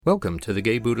Welcome to the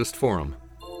Gay Buddhist Forum,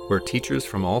 where teachers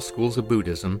from all schools of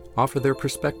Buddhism offer their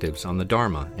perspectives on the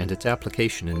Dharma and its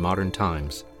application in modern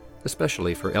times,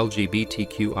 especially for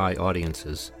LGBTQI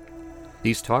audiences.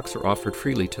 These talks are offered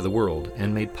freely to the world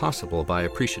and made possible by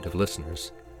appreciative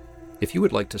listeners. If you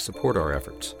would like to support our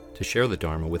efforts to share the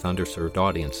Dharma with underserved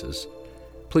audiences,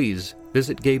 please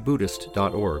visit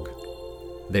gaybuddhist.org.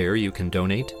 There you can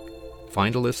donate,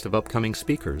 find a list of upcoming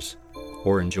speakers,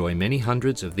 or enjoy many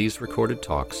hundreds of these recorded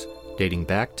talks dating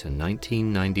back to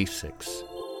 1996.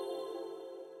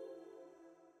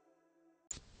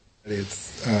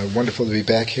 It's wonderful to be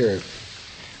back here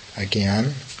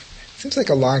again. Seems like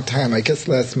a long time. I guess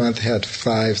last month had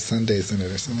 5 Sundays in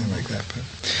it or something like that.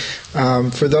 But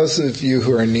for those of you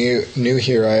who are new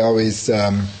here, I always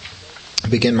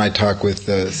begin my talk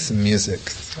with some music.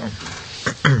 So.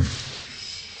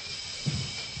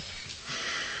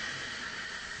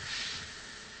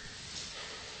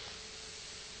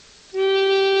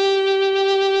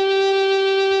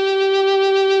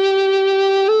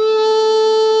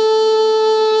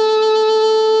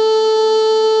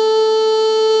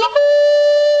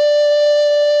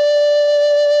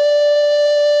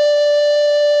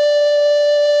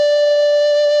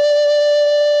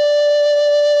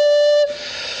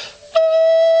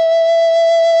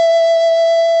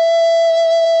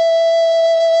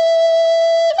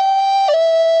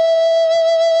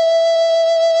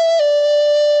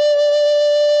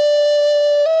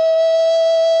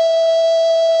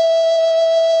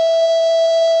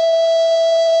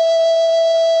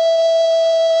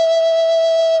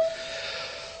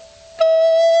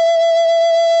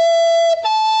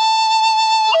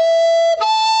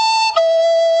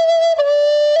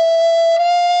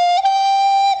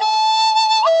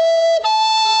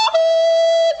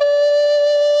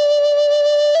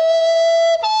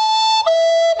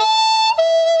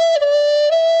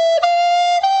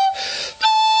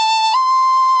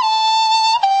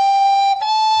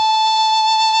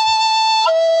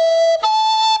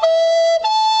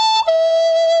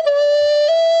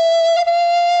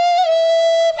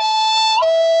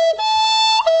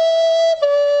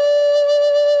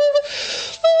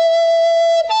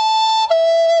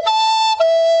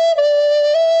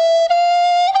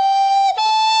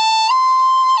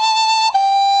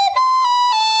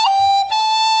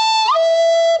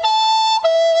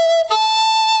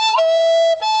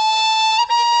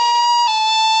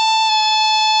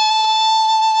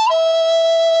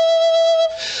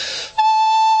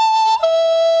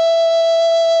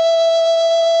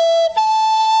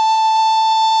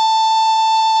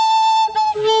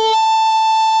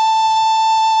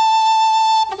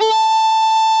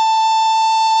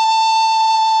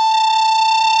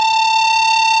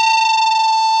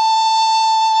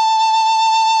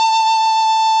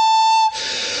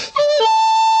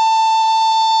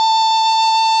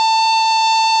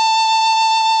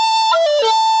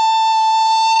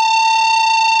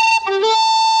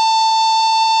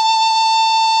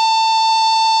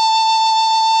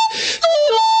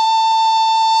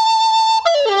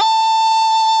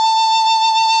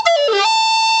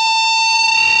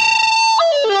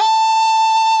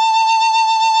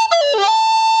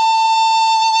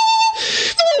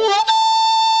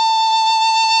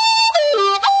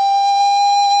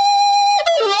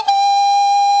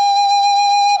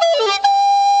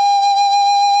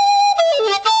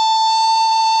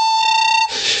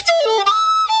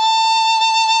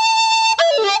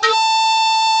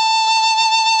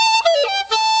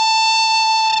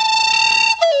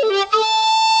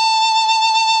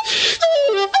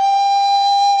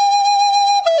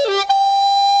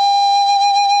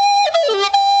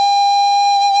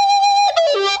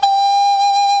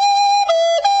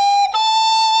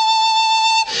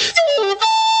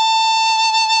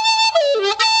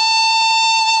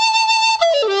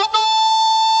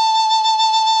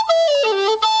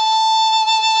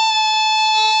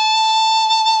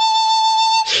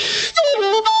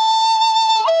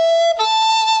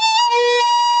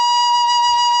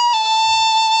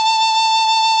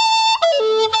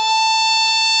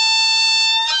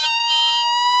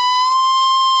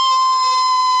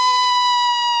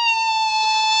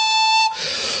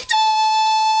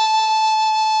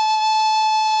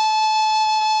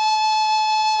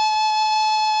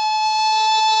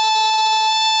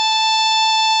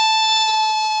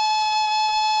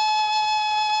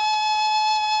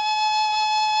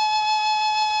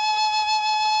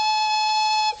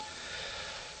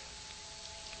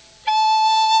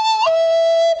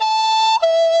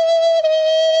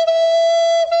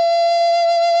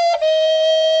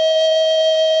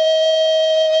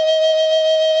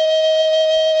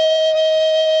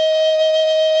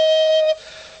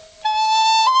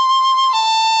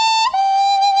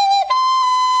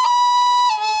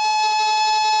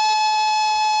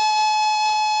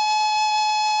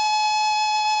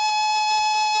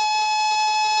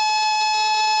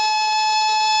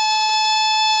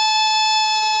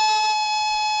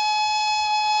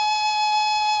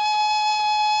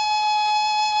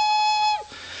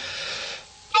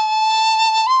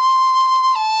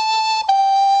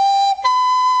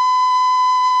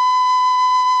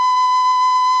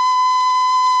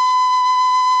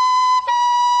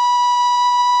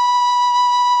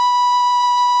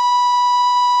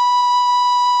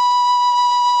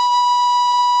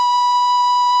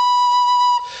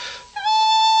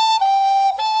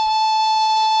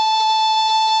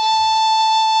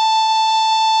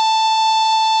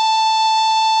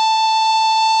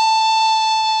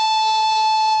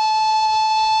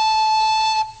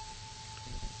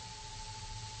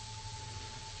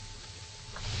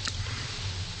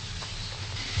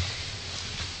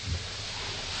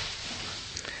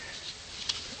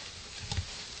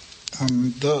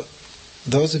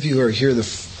 Those of you who are here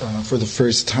for the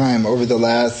first time, over the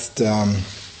last,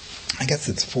 I guess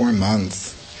it's 4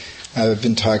 months, I've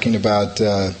been talking about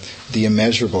the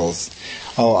immeasurables.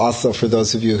 Oh, also for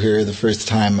those of you who are here the first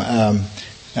time,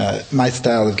 my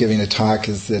style of giving a talk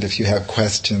is that if you have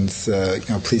questions,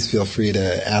 please feel free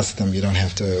to ask them. You don't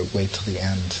have to wait till the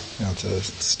end, to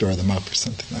store them up or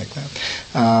something like that.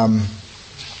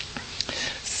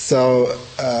 So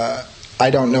I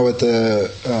don't know what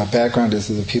the background is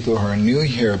of the people who are new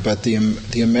here, but the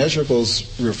immeasurables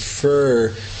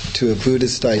refer to a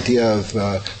Buddhist idea of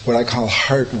what I call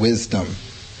heart wisdom.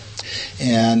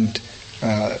 And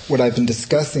what I've been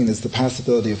discussing is the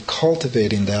possibility of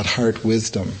cultivating that heart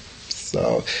wisdom.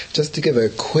 So just to give a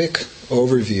quick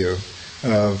overview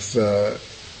of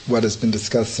what has been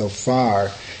discussed so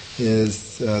far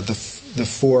is the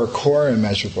 4 core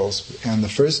immeasurables. And the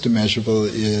first immeasurable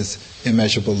is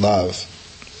immeasurable love.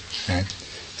 Okay?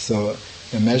 So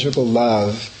immeasurable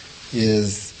love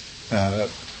is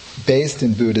based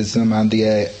in Buddhism on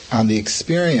the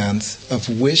experience of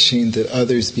wishing that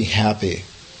others be happy.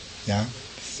 Yeah,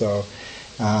 so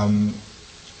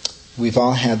we've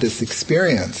all had this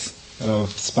experience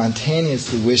of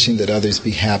spontaneously wishing that others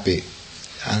be happy.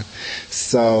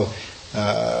 So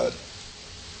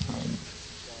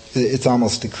it's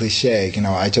almost a cliche,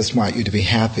 I just want you to be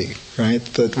happy, right?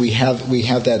 But we have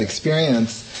that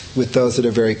experience with those that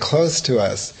are very close to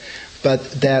us.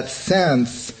 But that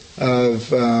sense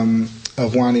of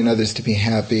wanting others to be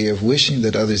happy, of wishing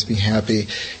that others be happy,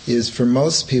 is for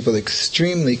most people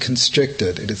extremely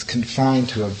constricted. It is confined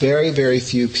to a very, very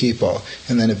few people,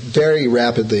 and then it very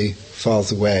rapidly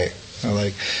falls away.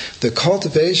 Like the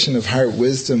cultivation of heart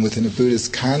wisdom within a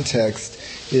Buddhist context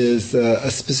is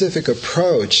a specific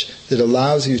approach that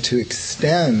allows you to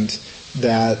extend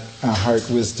that heart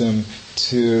wisdom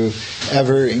to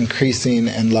ever increasing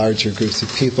and larger groups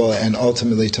of people, and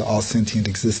ultimately to all sentient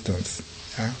existence.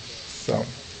 Yeah? So,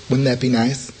 wouldn't that be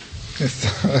nice?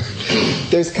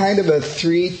 There's kind of a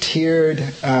 3-tiered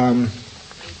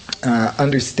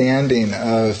understanding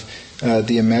of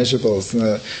the immeasurables.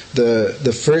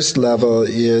 The first level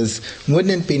is,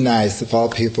 wouldn't it be nice if all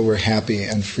people were happy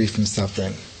and free from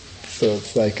suffering? So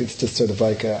it's just sort of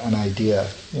like an idea,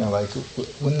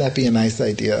 wouldn't that be a nice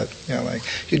idea?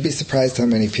 You'd be surprised how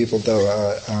many people,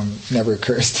 though, never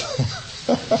occurs.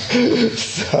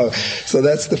 So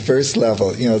that's the first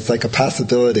level. It's like a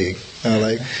possibility.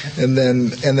 And then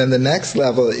the next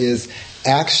level is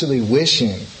actually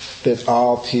wishing that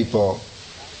all people,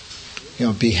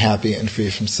 be happy and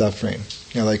free from suffering.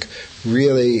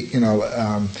 Really,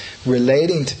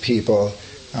 relating to people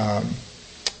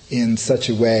in such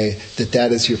a way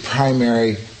that is your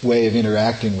primary way of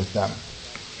interacting with them,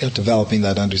 developing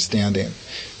that understanding.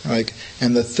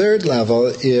 And the third level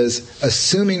is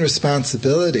assuming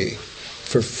responsibility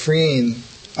for freeing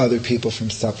other people from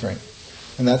suffering,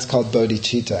 and that's called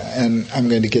Bodichitta. And I'm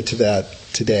going to get to that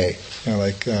today.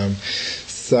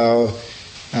 So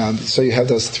you have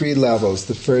those 3 levels.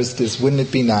 The first is, wouldn't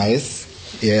it be nice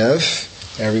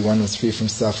if everyone was free from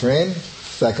suffering?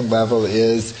 Second level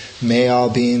is, may all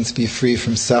beings be free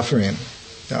from suffering.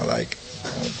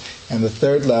 And the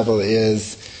third level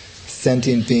is,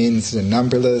 sentient beings are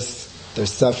numberless, their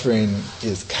suffering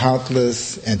is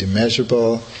countless and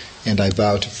immeasurable, and I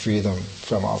vow to free them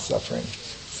from all suffering.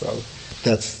 So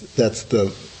that's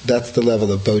the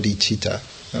level of Bodichitta,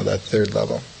 that third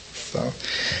level. So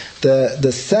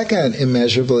the second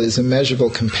immeasurable is immeasurable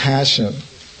compassion.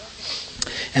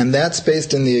 And that's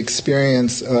based in the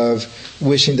experience of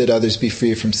wishing that others be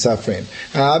free from suffering.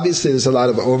 Now, obviously, there's a lot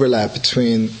of overlap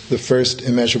between the first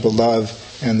immeasurable love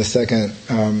and the second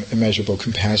immeasurable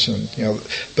compassion.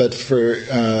 But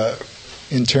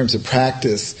in terms of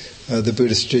practice, the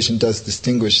Buddhist tradition does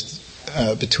distinguish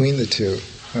between the two.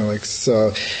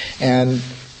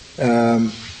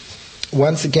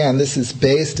 Once again, this is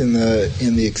based in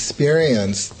the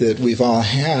experience that we've all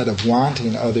had of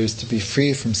wanting others to be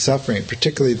free from suffering,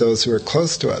 particularly those who are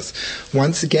close to us.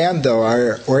 Once again, though,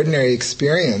 our ordinary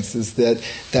experience is that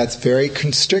that's very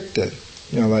constricted.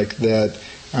 That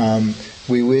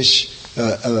we wish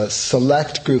a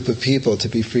select group of people to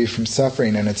be free from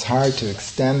suffering, and it's hard to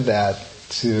extend that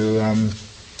to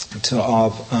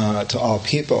all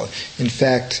people. In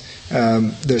fact,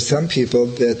 there's some people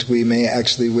that we may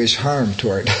actually wish harm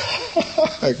toward.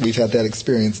 We've had that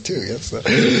experience too. Yes?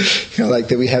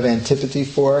 That we have antipathy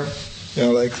for.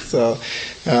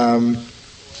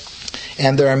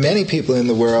 And there are many people in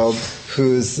the world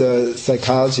whose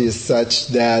psychology is such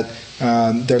that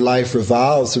their life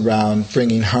revolves around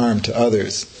bringing harm to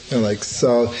others.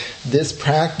 So this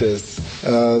practice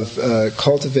of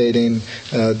cultivating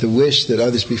the wish that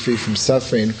others be free from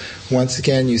suffering, once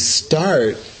again, you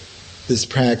start this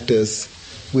practice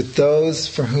with those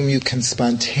for whom you can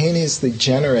spontaneously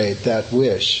generate that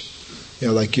wish.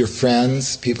 Like your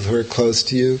friends, people who are close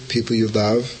to you, people you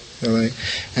love.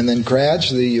 And then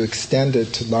gradually you extend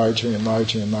it to larger and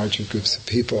larger and larger groups of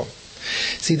people.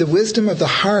 See, the wisdom of the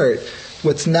heart,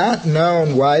 what's not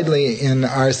known widely in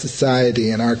our society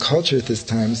and our culture at this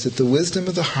time is that the wisdom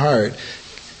of the heart,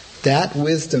 that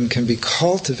wisdom can be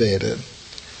cultivated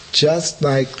just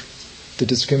like the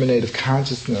discriminative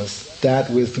consciousness, that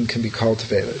wisdom can be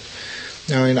cultivated.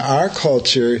 Now in our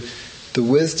culture, the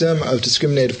wisdom of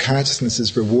discriminative consciousness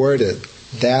is rewarded.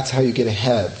 That's how you get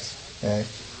ahead. Okay?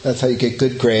 That's how you get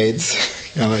good grades.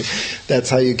 That's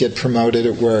how you get promoted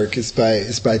at work, is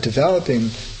by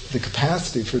developing the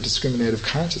capacity for discriminative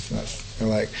consciousness.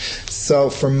 So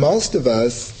for most of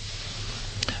us,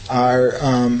 our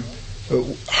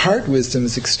heart wisdom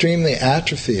is extremely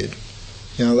atrophied.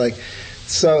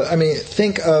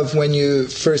 Think of when you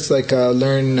first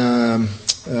learn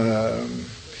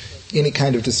any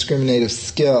kind of discriminative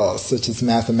skill, such as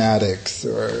mathematics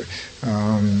or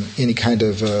any kind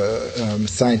of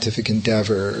scientific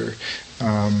endeavor,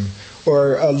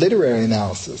 or a literary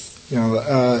analysis.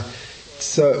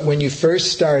 So when you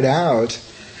first start out,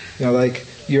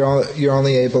 you're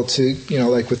only able to,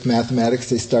 with mathematics,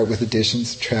 they start with addition,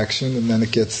 subtraction, and then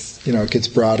it gets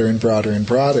broader and broader and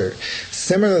broader.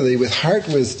 Similarly, with heart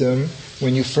wisdom,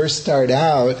 when you first start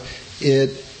out,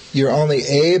 you're only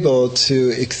able to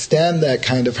extend that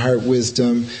kind of heart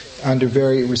wisdom under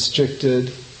very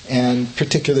restricted and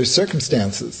particular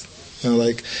circumstances.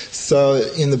 So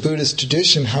in the Buddhist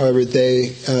tradition, however,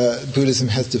 Buddhism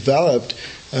has developed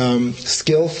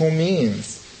skillful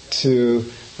means to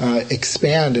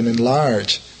expand and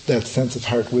enlarge that sense of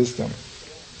heart wisdom.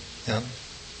 Yeah.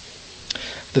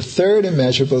 The third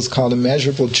immeasurable is called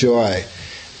immeasurable joy,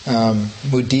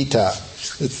 mudita.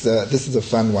 This is a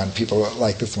fun one. People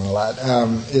like this one a lot.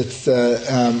 It's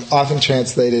often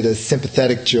translated as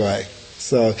sympathetic joy.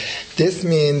 So this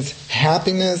means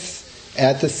happiness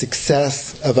at the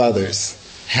success of others.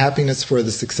 Happiness for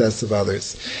the success of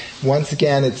others. Once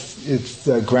again, it's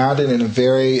grounded in a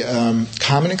very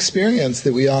common experience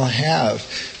that we all have.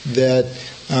 That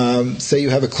say you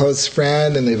have a close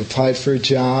friend and they've applied for a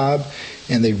job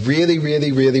and they really,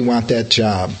 really, really want that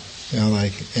job.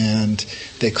 And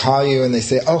they call you and they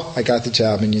say, "Oh, I got the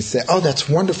job," and you say, "Oh, that's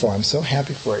wonderful! I'm so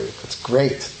happy for you. That's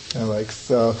great."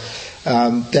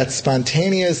 That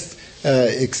spontaneous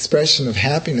expression of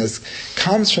happiness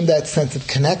comes from that sense of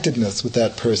connectedness with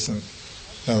that person.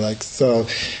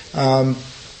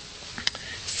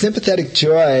 Sympathetic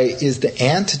joy is the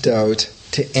antidote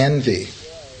to envy.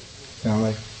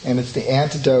 And it's the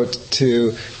antidote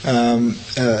to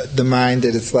the mind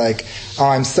that it's like, "Oh,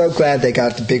 I'm so glad they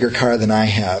got the bigger car than I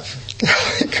have."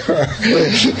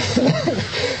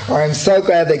 Or I'm so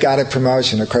glad they got a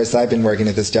promotion. Of course, I've been working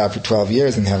at this job for 12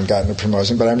 years and haven't gotten a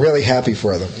promotion, but I'm really happy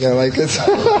for them. It's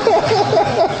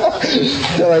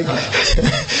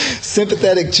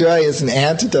sympathetic joy is an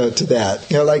antidote to that.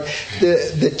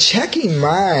 The checking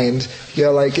mind,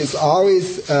 is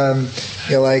always,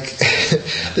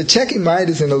 the checking mind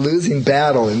is in a losing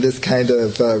battle in this kind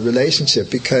of relationship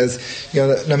because,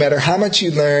 no matter how much you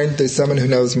learn, there's someone who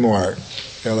knows more.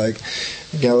 No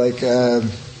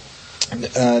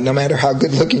matter how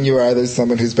good looking you are, there's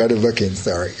someone who's better looking.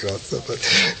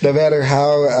 No matter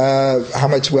how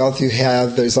much wealth you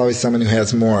have, there's always someone who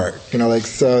has more.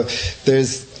 So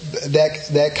there's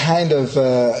that kind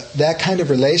of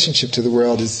relationship to the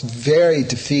world is very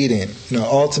defeating.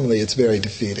 Ultimately, it's very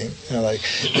defeating.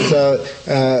 So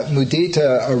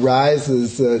mudita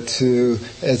arises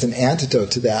as an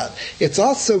antidote to that. It's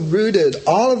also rooted.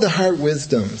 All of the heart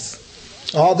wisdoms,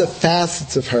 all the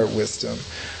facets of heart wisdom,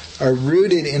 are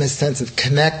rooted in a sense of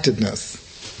connectedness.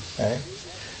 Okay?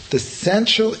 The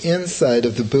central insight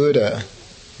of the Buddha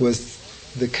was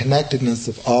the connectedness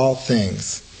of all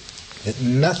things, that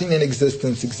nothing in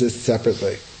existence exists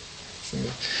separately.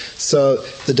 So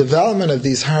the development of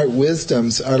these heart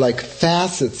wisdoms are like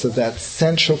facets of that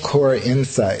central core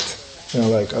insight,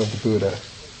 of the Buddha.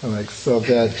 So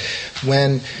that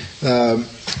when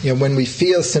we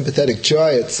feel sympathetic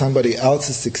joy at somebody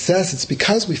else's success, it's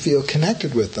because we feel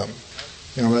connected with them.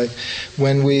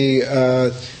 When we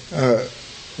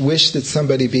wish that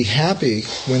somebody be happy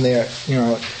when they are,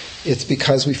 it's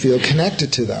because we feel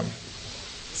connected to them.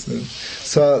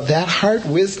 So that heart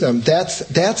wisdom,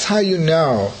 that's how you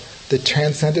know that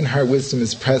transcendent heart wisdom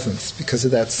is presence, because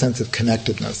of that sense of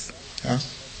connectedness. Yeah?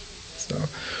 So,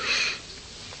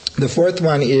 the fourth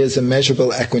one is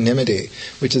immeasurable equanimity,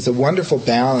 which is a wonderful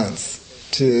balance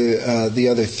to the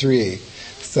other three.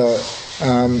 So,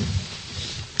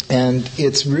 and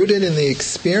it's rooted in the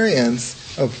experience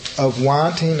of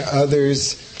wanting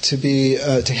others to be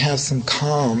to have some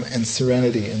calm and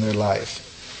serenity in their life.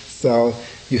 So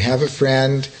you have a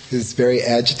friend who's very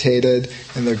agitated,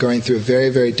 and they're going through a very,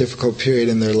 very difficult period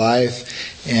in their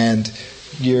life, and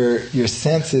your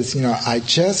sense is, I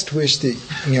just wish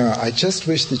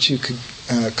that you could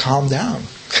calm down.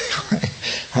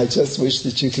 I just wish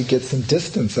that you could get some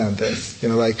distance on this.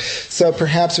 So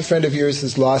perhaps a friend of yours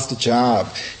has lost a job,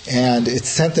 and it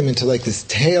sent them into this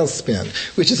tailspin,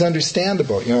 which is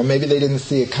understandable. Maybe they didn't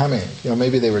see it coming.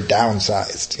 Maybe they were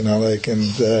downsized.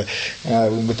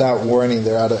 And without warning,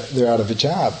 they're out of a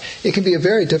job. It can be a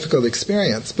very difficult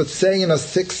experience. But say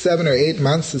 6, 7, or 8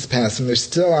 months has passed, and they're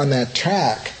still on that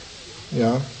track.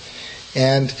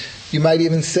 And you might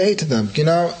even say to them,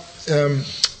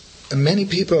 many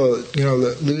people,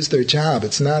 lose their job.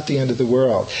 It's not the end of the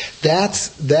world. That's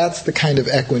the kind of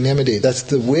equanimity. That's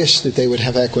the wish that they would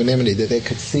have equanimity, that they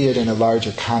could see it in a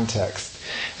larger context.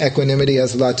 Equanimity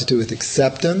has a lot to do with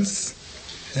acceptance.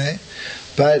 Okay?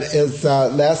 But as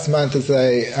last month,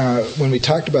 when we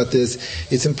talked about this,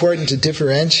 it's important to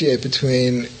differentiate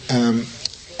between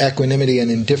equanimity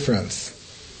and indifference.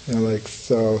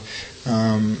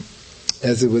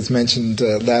 As it was mentioned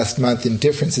last month,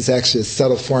 indifference is actually a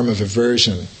subtle form of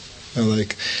aversion.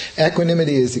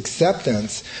 Equanimity is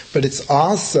acceptance, but it's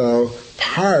also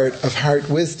part of heart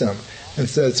wisdom. And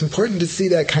so it's important to see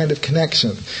that kind of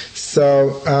connection.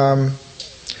 So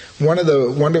one of the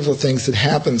wonderful things that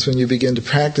happens when you begin to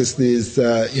practice these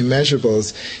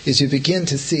immeasurables is you begin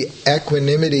to see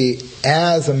equanimity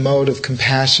as a mode of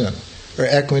compassion, or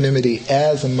equanimity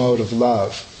as a mode of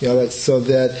love. So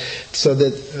that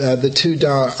the two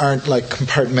aren't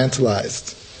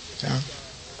compartmentalized. Yeah?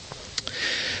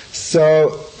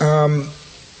 So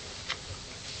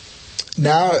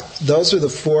now those are the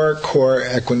 4 core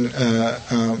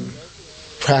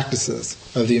practices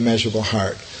of the immeasurable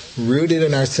heart, rooted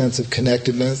in our sense of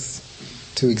connectedness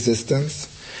to existence.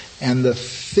 And the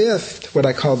fifth, what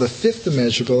I call the fifth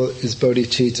immeasurable, is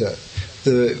bodhicitta,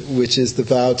 which is the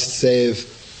vow to save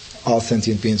all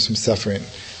sentient beings from suffering.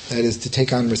 That is, to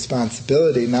take on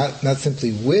responsibility, not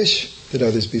simply wish that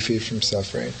others be free from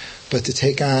suffering, but to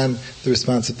take on the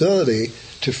responsibility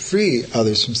to free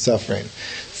others from suffering.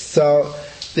 So,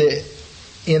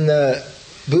 in the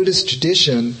Buddhist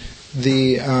tradition,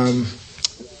 the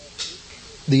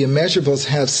immeasurables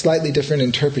have slightly different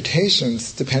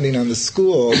interpretations depending on the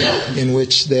school in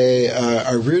which they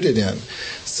are rooted in.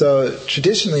 So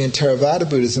traditionally in Theravada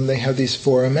Buddhism, they have these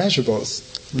 4 immeasurables: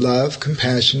 love,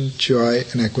 compassion, joy,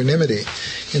 and equanimity.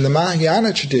 In the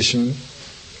Mahayana tradition,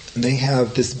 they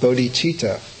have this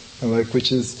bodhicitta,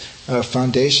 which is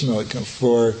foundational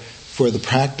for the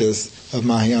practice of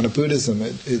Mahayana Buddhism.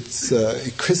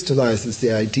 It crystallizes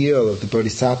the ideal of the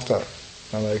bodhisattva.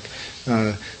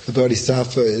 The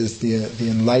bodhisattva is the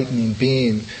enlightening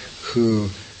being who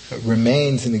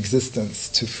remains in existence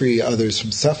to free others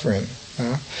from suffering.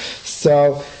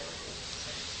 So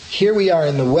here we are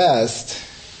in the West,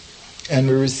 and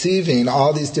we're receiving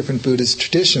all these different Buddhist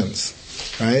traditions,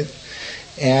 right?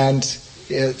 And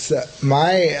it's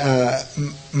my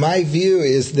view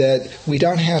is that we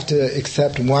don't have to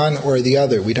accept one or the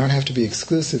other. We don't have to be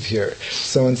exclusive here.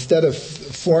 So instead of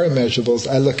 4 immeasurables,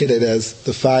 I look at it as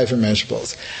the 5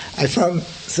 immeasurables. I found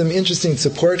some interesting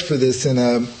support for this in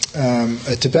a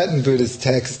Tibetan Buddhist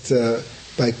text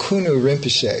by Kunu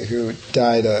Rinpoche, who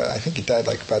died, I think he died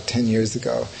about 10 years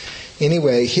ago.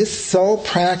 Anyway, his sole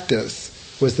practice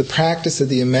was the practice of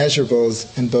the immeasurables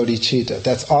and bodhicitta.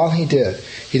 That's all he did.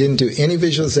 He didn't do any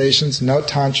visualizations, no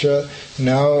tantra,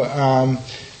 no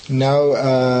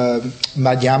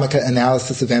madhyamaka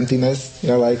analysis of emptiness.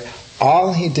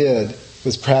 All he did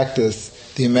was practice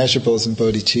the immeasurables and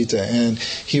bodhicitta. And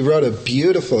he wrote a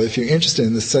beautiful, if you're interested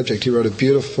in this subject, he wrote a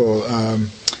beautiful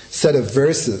set of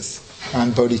verses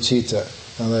on bodhicitta.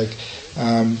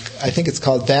 I think it's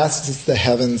called "Vast as the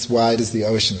Heavens, Wide as the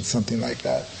Ocean," something like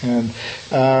that. And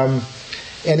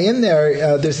in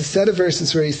there, there's a set of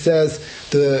verses where he says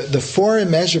the 4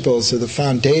 immeasurables are the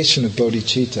foundation of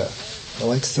bodhicitta.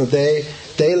 So they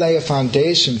lay a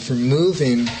foundation for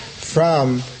moving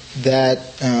from that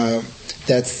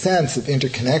sense of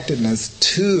interconnectedness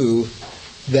to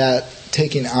that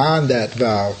taking on that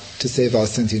vow to save all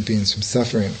sentient beings from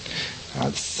suffering.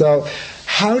 So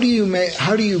how do you build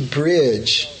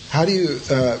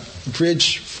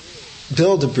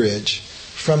a bridge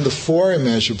from the 4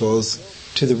 immeasurables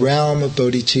to the realm of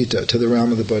bodhicitta, to the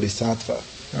realm of the bodhisattva.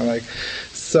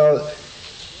 So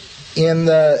in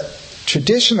the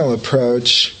traditional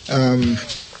approach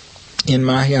in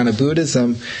Mahayana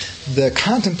Buddhism, the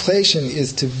contemplation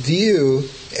is to view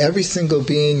every single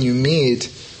being you meet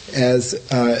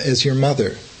as your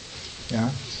mother. Yeah.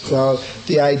 So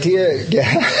the idea,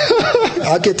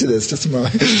 I'll get to this just a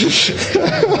moment.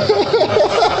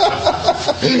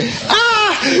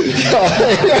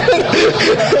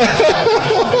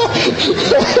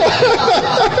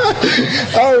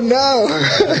 Oh no!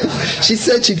 She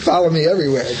said she'd follow me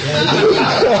everywhere.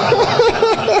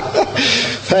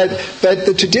 But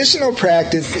the traditional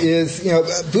practice is,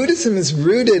 Buddhism is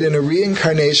rooted in a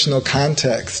reincarnational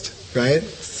context, right?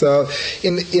 So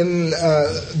in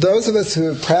those of us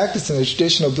who practice in the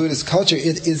traditional Buddhist culture,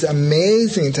 it is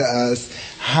amazing to us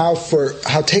how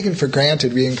taken for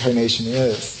granted reincarnation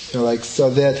is. So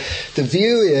that the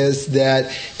view is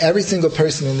that every single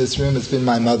person in this room has been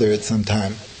my mother at some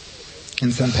time,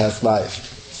 in some past life.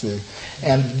 See?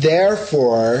 And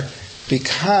therefore,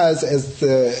 because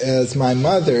as my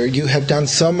mother, you have done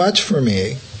so much for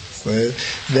me, so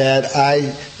that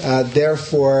I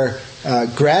therefore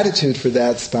gratitude for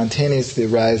that spontaneously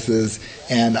arises,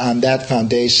 and on that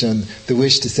foundation, the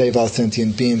wish to save all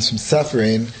sentient beings from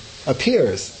suffering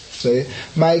appears. See?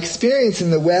 My experience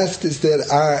in the West is that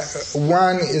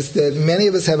one is that many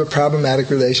of us have a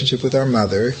problematic relationship with our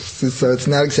mother, so it's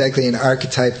not exactly an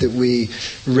archetype that we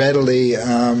readily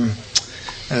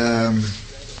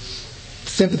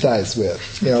sympathize with.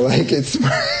 It's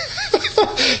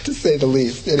to say the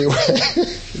least. Anyway,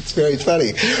 it's very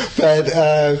funny, but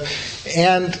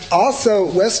and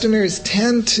also Westerners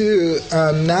tend to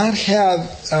not have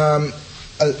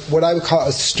what I would call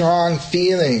a strong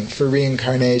feeling for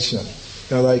reincarnation.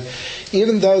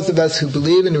 Even those of us who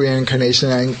believe in reincarnation,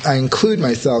 I include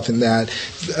myself in that,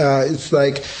 it's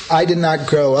like I did not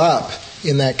grow up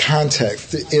in that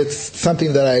context. It's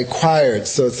something that I acquired,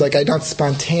 so it's like I don't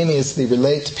spontaneously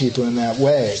relate to people in that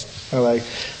way.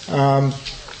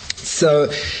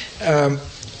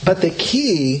 But the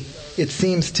key, it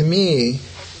seems to me,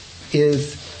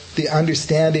 is the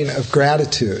understanding of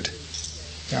gratitude.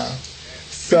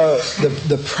 So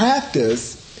the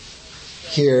practice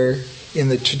here in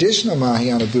the traditional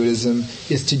Mahayana Buddhism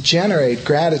is to generate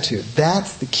gratitude.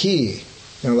 That's the key.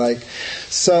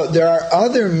 So there are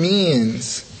other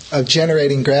means of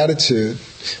generating gratitude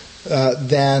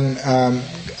than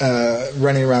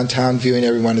running around town viewing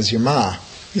everyone as your ma.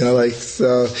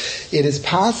 So it is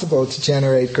possible to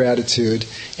generate gratitude,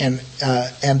 and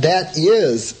that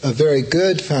is a very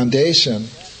good foundation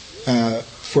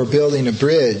for building a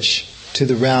bridge to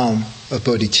the realm of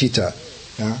bodhicitta.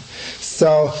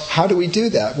 So how do we do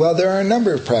that? Well, there are a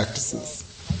number of practices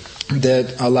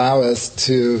that allow us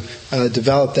to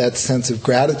develop that sense of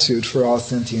gratitude for all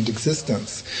sentient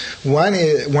existence. One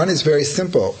is very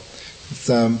simple.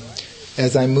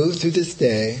 As I move through this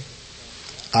day,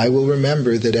 I will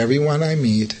remember that everyone I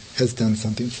meet has done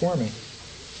something for me.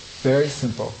 Very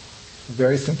simple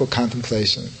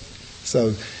contemplation.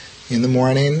 So in the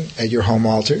morning at your home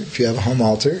altar, if you have a home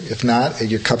altar, if not, at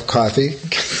your cup of coffee.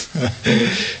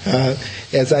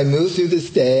 As I move through this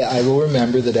day, I will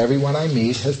remember that everyone I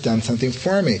meet has done something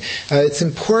for me. It's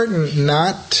important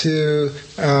not to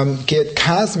get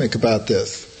cosmic about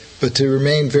this, but to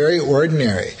remain very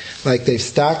ordinary. Like they've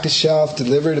stocked a shelf,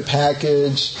 delivered a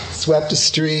package, swept a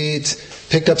street,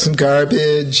 picked up some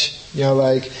garbage,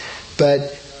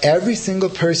 but every single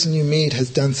person you meet has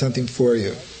done something for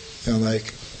you.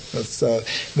 So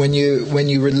when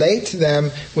you relate to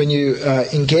them, when you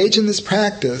engage in this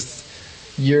practice,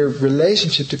 your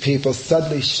relationship to people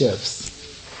suddenly shifts.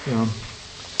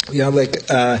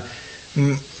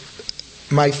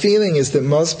 My feeling is that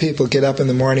most people get up in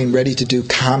the morning ready to do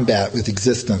combat with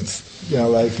existence.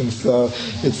 And so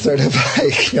it's sort of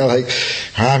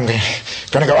I'm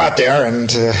going to go out there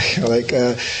and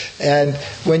and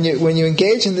when you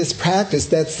engage in this practice,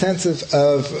 that sense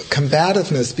of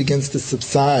combativeness begins to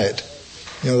subside.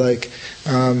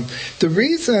 The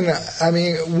reason,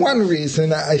 one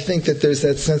reason I think that there's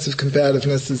that sense of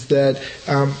combativeness is that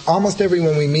almost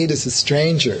everyone we meet is a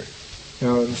stranger.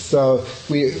 And so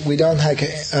we don't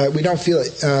feel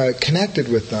connected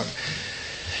with them.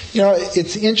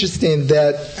 It's interesting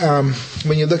that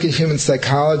when you look at human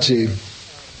psychology,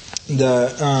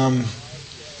 the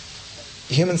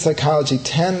human psychology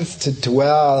tends to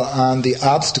dwell on the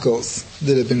obstacles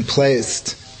that have been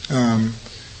placed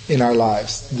in our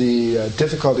lives, the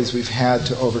difficulties we've had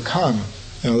to overcome.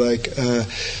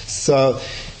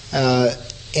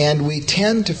 And we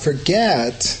tend to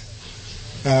forget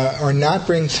or not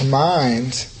bring to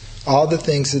mind all the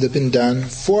things that have been done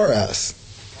for us.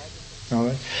 All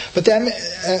right? But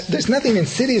there's nothing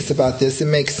insidious about this. It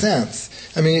makes sense.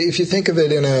 I mean, if you think of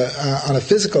it on a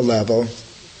physical level,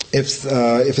 if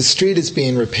a street is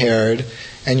being repaired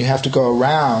and you have to go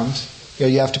around,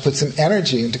 you have to put some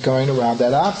energy into going around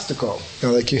that obstacle.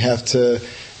 Like you have to,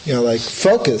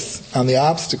 focus on the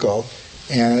obstacle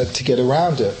and to get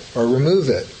around it or remove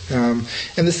it. And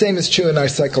the same is true in our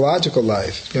psychological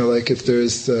life. Like if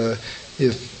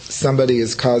somebody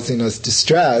is causing us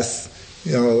distress,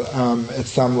 at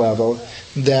some level,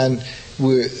 then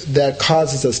that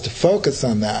causes us to focus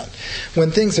on that.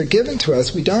 When things are given to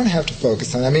us, we don't have to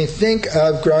focus on it. I mean, think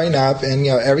of growing up and,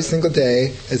 every single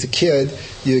day as a kid,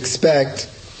 you expect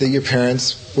that your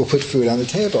parents will put food on the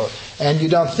table. And you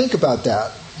don't think about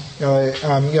that.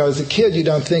 As a kid, you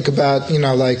don't think about,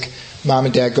 like mom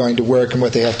and dad going to work and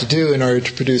what they have to do in order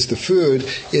to produce the food.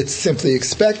 It's simply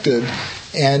expected.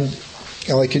 And,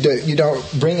 you don't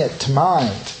bring it to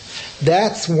mind.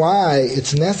 That's why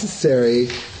it's necessary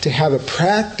to have a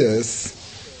practice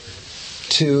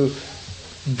to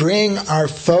bring our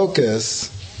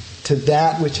focus to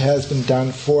that which has been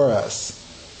done for us,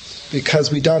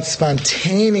 because we don't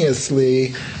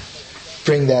spontaneously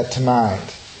bring that to mind.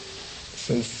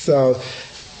 So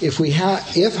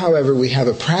if however we have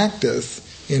a practice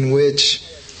in which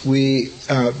we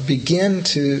begin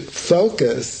to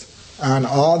focus on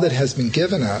all that has been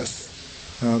given us,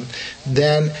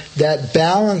 then that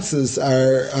balances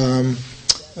our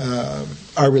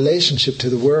relationship to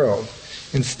the world.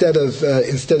 Instead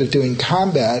of doing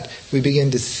combat, we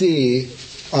begin to see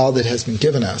all that has been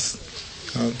given us.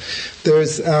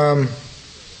 There's a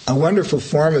wonderful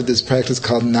form of this practice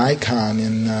called Nikon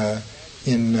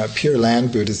in Pure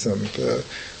Land Buddhism,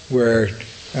 where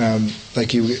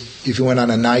if you went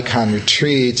on a Nikon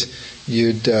retreat,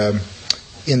 you'd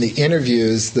in the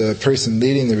interviews, the person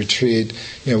leading the retreat,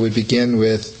 would begin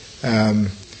with,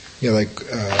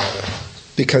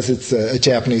 because it's a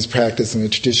Japanese practice in a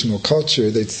traditional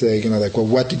culture, they'd say, well,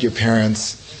 what did your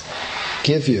parents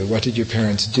give you? What did your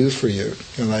parents do for you?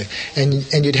 And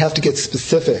you'd have to get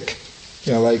specific.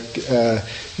 You'd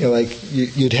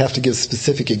have to give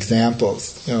specific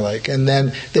examples, and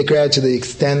then they gradually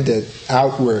extend it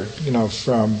outward,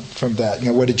 from that.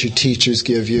 What did your teachers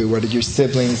give you? What did your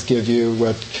siblings give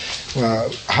you?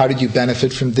 How did you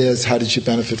benefit from this? How did you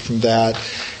benefit from that?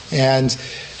 And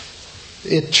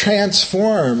it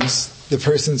transforms the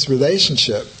person's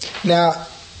relationship. Now,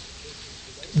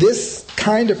 this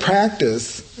kind of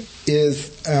practice is,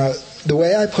 the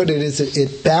way I put it is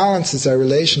it balances our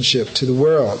relationship to the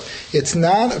world. It's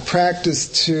not a practice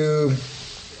to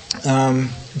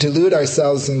delude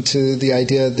ourselves into the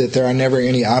idea that there are never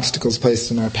any obstacles placed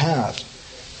in our path.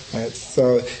 Right?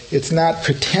 So it's not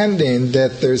pretending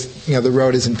that there's, the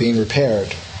road isn't being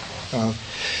repaired.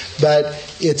 But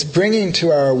it's bringing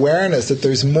to our awareness that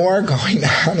there's more going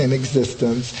on in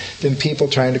existence than people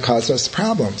trying to cause us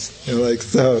problems.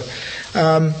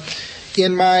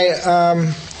 In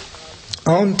my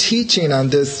own teaching on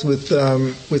this with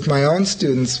my own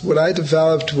students, what I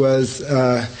developed was,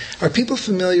 are people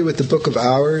familiar with the Book of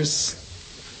Hours?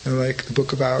 The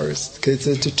Book of Hours? Okay, it's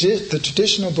the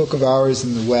traditional Book of Hours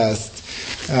in the West.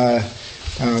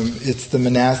 It's the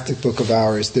monastic Book of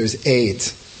Hours. There's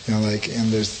 8,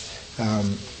 and there's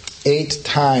 8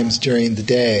 times during the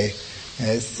day.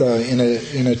 So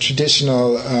in a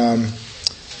traditional,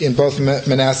 in both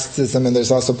monasticism, and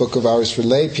there's also Book of Hours for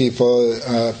lay people.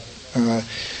 For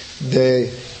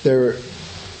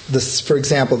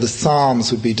example, the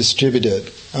Psalms would be distributed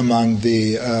among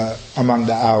the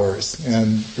hours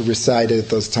and recited at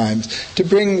those times to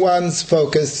bring one's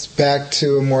focus back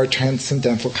to a more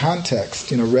transcendental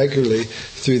context, regularly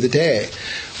through the day.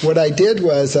 What I did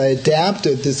was I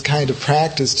adapted this kind of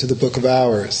practice to the Book of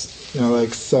Hours.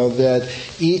 So that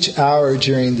each hour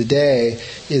during the day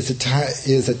is a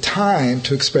time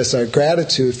to express our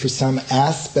gratitude for some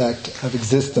aspect of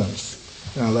existence.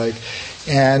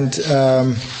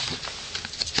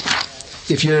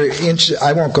 If you're interested,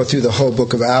 I won't go through the whole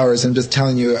Book of Hours. I'm just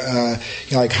telling you,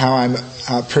 how I'm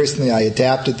personally I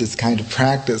adapted this kind of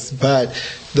practice. But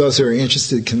those who are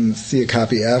interested can see a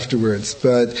copy afterwards.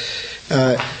 But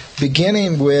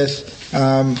beginning with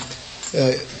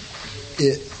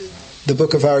the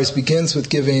Book of Hours begins with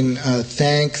giving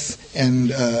thanks and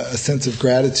a sense of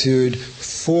gratitude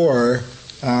for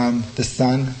the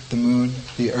sun, the moon,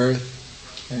 the earth,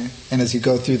 okay? And as you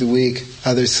go through the week,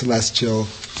 other celestial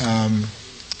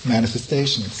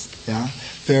manifestations. Yeah,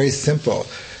 very simple.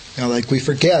 We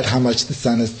forget how much the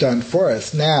sun has done for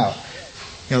us. Now,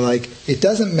 it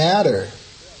doesn't matter.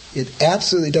 It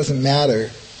absolutely doesn't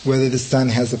matter whether the son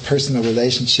has a personal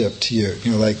relationship to you.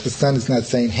 Like the son is not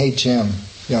saying, "Hey Jim,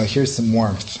 here's some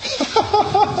warmth."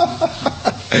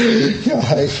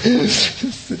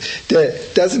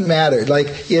 It doesn't matter.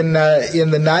 Like in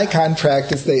the Nikon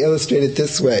practice, they illustrate it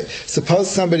this way. Suppose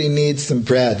somebody needs some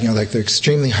bread. Like they're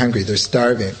extremely hungry, they're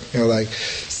starving.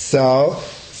 So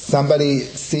somebody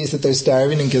sees that they're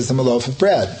starving and gives them a loaf of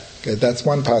bread. Okay, that's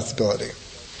one possibility.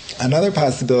 Another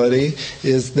possibility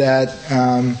is that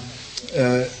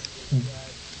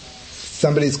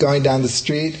somebody's going down the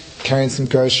street carrying some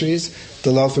groceries.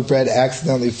 The loaf of bread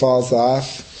accidentally falls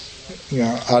off,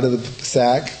 out of the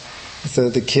sack. So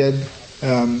the kid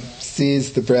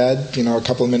sees the bread, a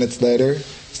couple of minutes later.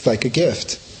 It's like a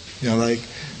gift,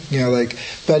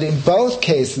 But in both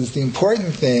cases, the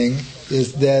important thing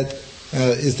is that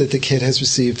the kid has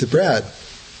received the bread.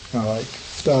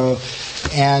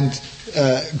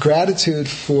 Gratitude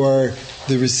for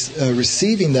the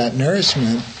receiving that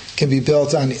nourishment can be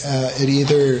built on at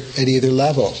either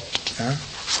level. Yeah?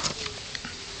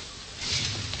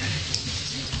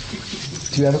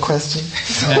 Do you have a question?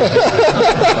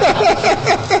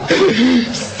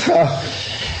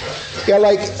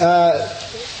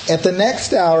 At the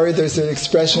next hour, there's an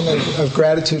expression of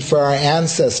gratitude for our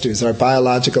ancestors, our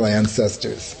biological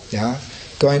ancestors. Yeah,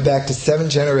 going back to 7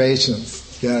 generations.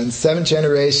 Yeah, and 7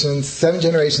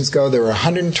 generations ago, there were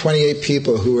 128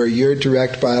 people who were your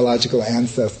direct biological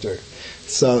ancestor.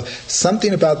 So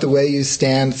something about the way you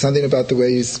stand, something about the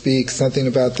way you speak, something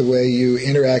about the way you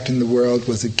interact in the world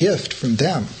was a gift from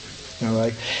them.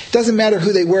 It doesn't matter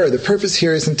who they were. The purpose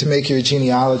here isn't to make you a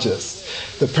genealogist.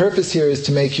 The purpose here is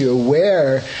to make you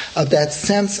aware of that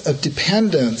sense of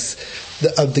dependence,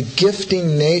 of the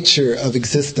gifting nature of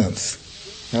existence.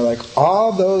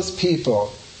 All those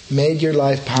people made your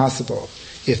life possible.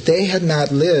 If they had not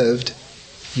lived,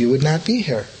 you would not be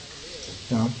here.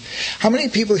 How many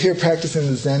people here practice in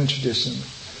the Zen tradition?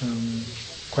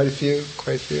 Quite a few.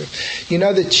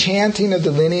 The chanting of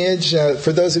the lineage,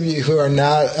 for those of you who are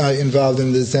not involved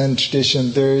in the Zen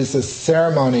tradition, there is a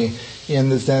ceremony in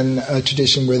the Zen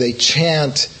tradition where they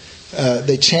chant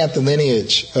the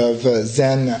lineage of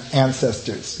Zen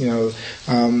ancestors.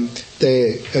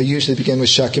 They usually begin with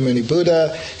Shakyamuni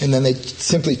Buddha, and then they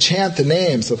simply chant the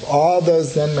names of all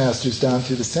those Zen masters down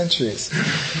through the centuries.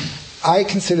 I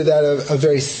consider that a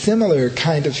very similar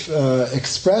kind of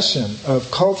expression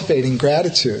of cultivating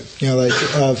gratitude,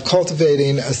 of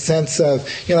cultivating a sense of,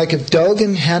 if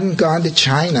Dogen hadn't gone to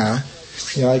China,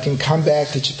 and come back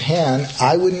to Japan,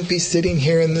 I wouldn't be sitting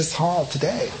here in this hall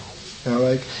today.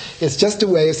 It's just a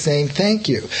way of saying thank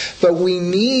you. But we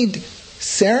need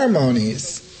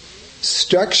ceremonies,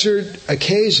 structured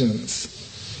occasions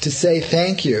to say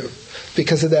thank you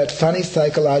because of that funny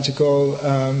psychological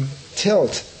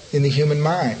tilt in the human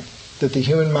mind, that the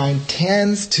human mind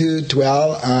tends to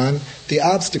dwell on the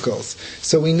obstacles.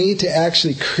 So we need to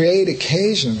actually create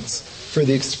occasions for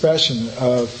the expression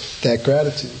of that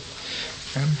gratitude.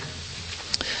 Okay?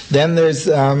 Then there's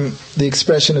the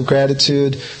expression of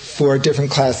gratitude for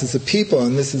different classes of people,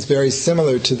 and this is very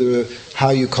similar to how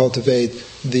you cultivate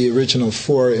the original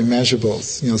 4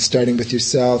 immeasurables, starting with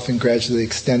yourself and gradually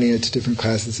extending it to different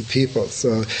classes of people.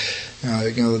 So,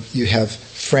 you have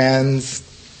friends,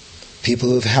 people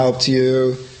who've helped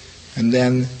you, and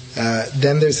then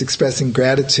there's expressing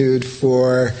gratitude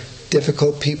for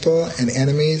difficult people and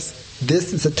enemies.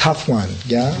 This is a tough one,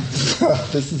 yeah?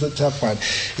 This is a tough one.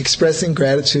 Expressing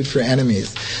gratitude for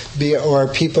enemies, or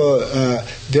people,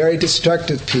 very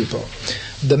destructive people.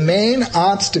 The main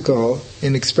obstacle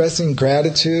in expressing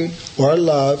gratitude or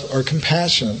love or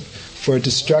compassion for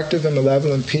destructive and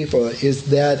malevolent people is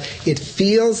that it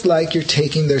feels like you're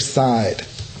taking their side.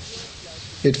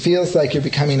 It feels like you're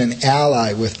becoming an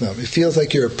ally with them. It feels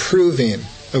like you're approving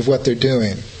of what they're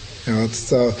doing.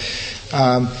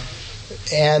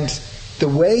 And the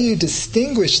way you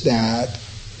distinguish that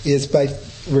is by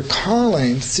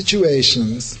recalling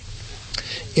situations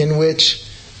in which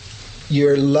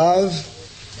your love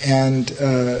and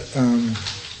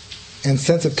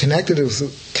sense of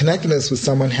connectedness with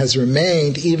someone has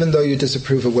remained even though you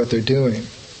disapprove of what they're doing.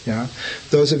 Yeah,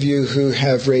 those of you who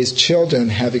have raised children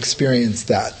have experienced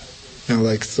that.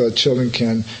 So children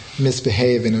can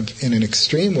misbehave in an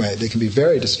extreme way. They can be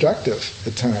very destructive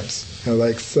at times. And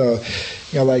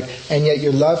yet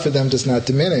your love for them does not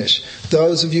diminish.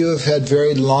 Those of you who have had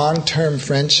very long-term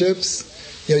friendships,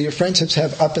 your friendships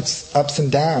have ups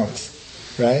and downs,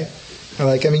 right?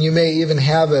 You may even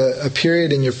have a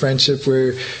period in your friendship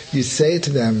where you say to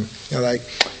them,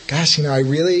 gosh, I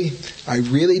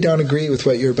really don't agree with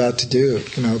what you're about to do,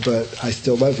 but I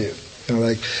still love you.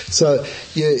 So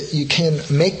you can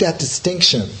make that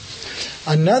distinction.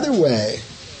 Another way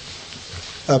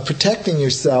of protecting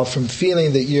yourself from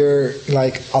feeling that you're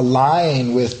like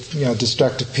allying with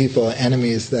destructive people,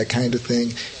 enemies, that kind of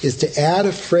thing, is to add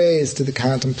a phrase to the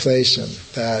contemplation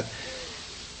that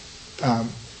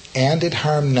and it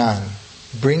harm none,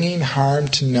 bringing harm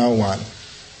to no one.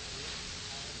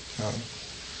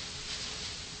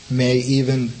 May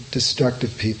even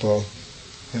destructive people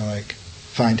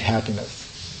find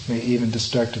happiness. May even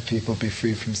destructive people be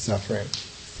free from suffering.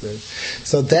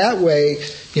 So that way,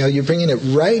 you're bringing it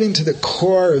right into the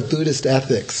core of Buddhist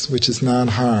ethics, which is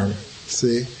non-harm.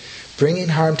 See? Bringing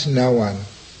harm to no one.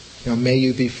 May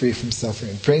you be free from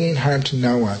suffering. Bringing harm to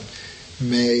no one.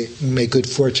 May good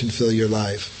fortune fill your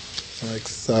life.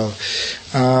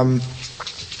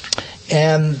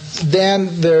 And then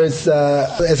there's,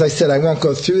 as I said, I won't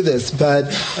go through this, but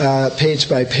page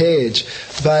by page.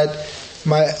 But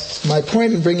my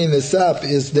point in bringing this up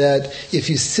is that if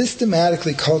you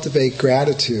systematically cultivate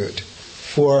gratitude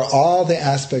for all the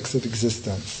aspects of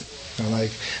existence,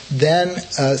 then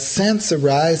a sense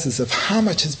arises of how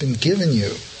much has been given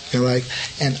you.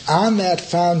 And on that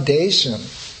foundation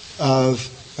of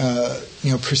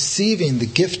perceiving the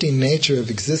gifting nature of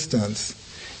existence,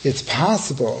 it's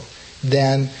possible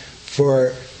then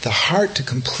for the heart to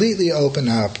completely open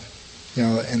up,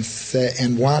 and say,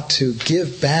 and want to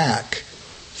give back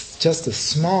just a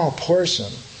small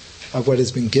portion of what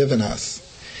has been given us.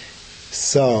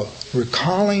 So,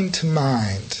 recalling to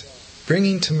mind,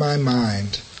 bringing to my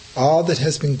mind all that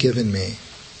has been given me,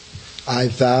 I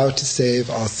vow to save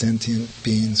all sentient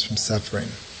beings from suffering.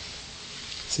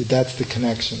 See, that's the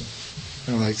connection.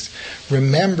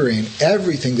 Remembering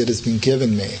everything that has been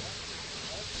given me,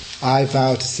 I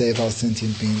vow to save all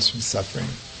sentient beings from suffering.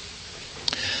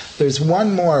 There's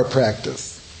one more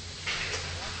practice,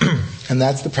 and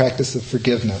that's the practice of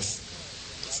forgiveness.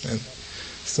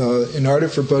 So in order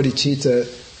for bodhicitta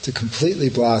to completely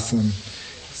blossom,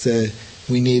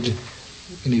 we need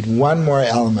one more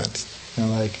element.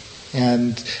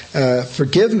 And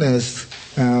forgiveness,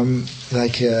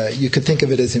 you could think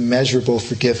of it as immeasurable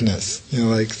forgiveness.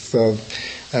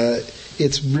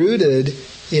 It's rooted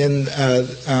in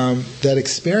that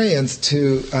experience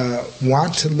to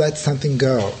want to let something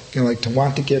go, to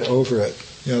want to get over it,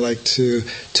 to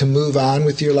move on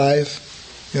with your life.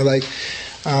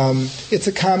 It's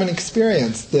a common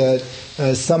experience that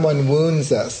someone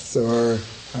wounds us or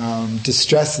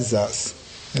distresses us,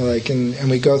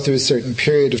 and we go through a certain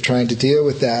period of trying to deal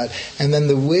with that, and then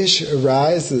the wish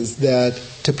arises that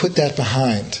to put that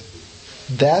behind.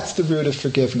 That's the root of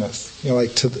forgiveness,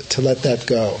 to let that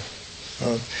go.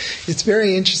 It's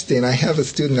very interesting. I have a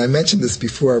student, I mentioned this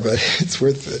before, but it's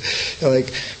worth it.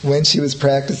 When she was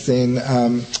practicing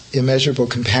immeasurable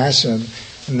compassion,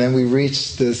 and then we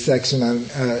reached the section on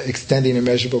extending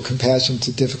immeasurable compassion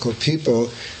to difficult people,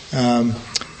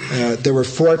 there were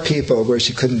 4 people where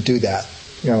she couldn't do that.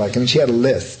 She had a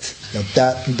list.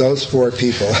 Those 4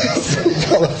 people.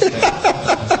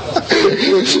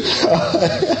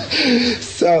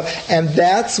 And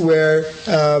that's where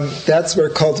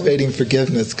cultivating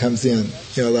forgiveness comes in.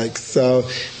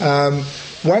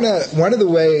 One of the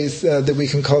ways that we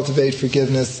can cultivate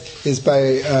forgiveness is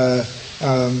by,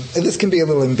 and this can be a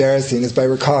little embarrassing, is by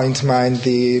recalling to mind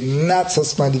the not so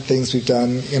splendid things we've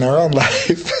done in our own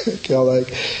life.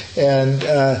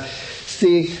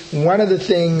 See, one of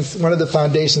the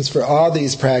foundations for all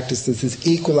these practices is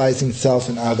equalizing self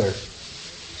and other.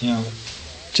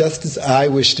 Just as I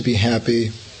wish to be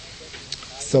happy,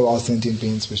 so all sentient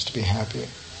beings wish to be happy.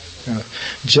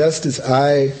 Just as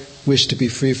I wish to be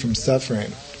free from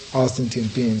suffering, all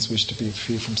sentient beings wish to be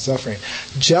free from suffering.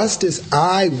 Just as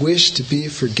I wish to be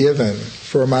forgiven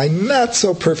for my not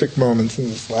so perfect moments in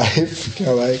this life,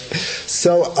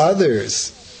 so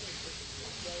others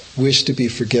wish to be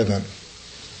forgiven.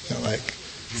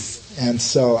 And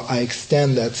so I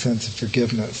extend that sense of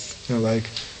forgiveness.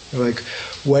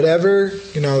 Whatever,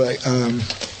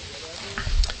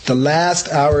 the last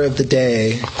hour of the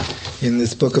day in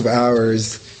this book of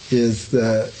hours is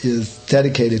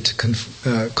dedicated to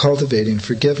cultivating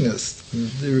forgiveness.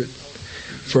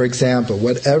 For example,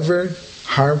 whatever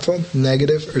harmful,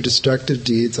 negative, or destructive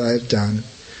deeds I have done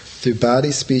through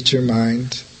body, speech, or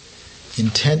mind,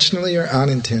 intentionally or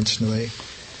unintentionally,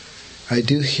 I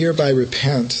do hereby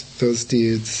repent those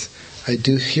deeds. I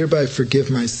do hereby forgive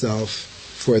myself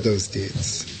for those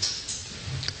deeds.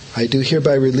 I do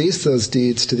hereby release those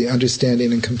deeds to the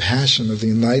understanding and compassion of the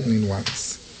enlightening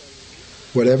ones.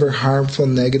 Whatever harmful,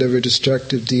 negative, or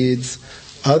destructive deeds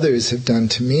others have done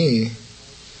to me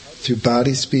through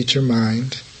body, speech, or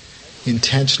mind,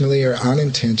 intentionally or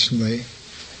unintentionally,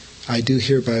 I do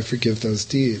hereby forgive those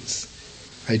deeds.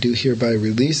 I do hereby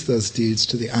release those deeds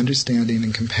to the understanding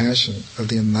and compassion of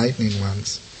the enlightening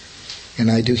ones. And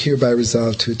I do hereby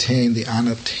resolve to attain the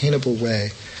unobtainable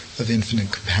way of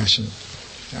infinite compassion.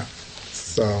 Yeah.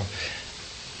 So,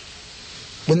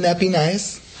 wouldn't that be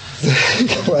nice?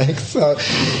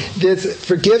 This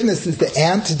forgiveness is the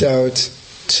antidote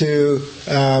to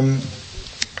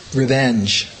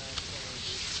revenge.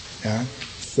 Yeah.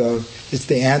 So it's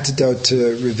the antidote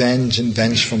to revenge and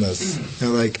vengefulness.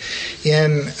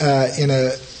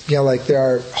 There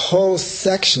are whole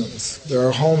sections, there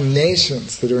are whole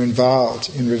nations that are involved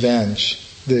in revenge.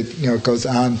 That goes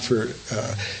on for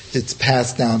it's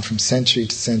passed down from century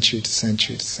to century to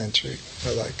century to century.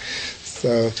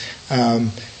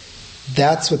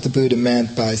 That's what the Buddha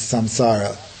meant by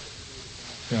samsara.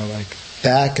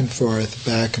 Back and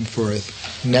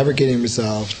forth, never getting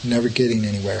resolved, never getting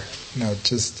anywhere.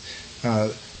 Just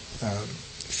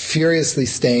furiously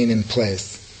staying in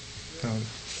place.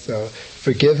 So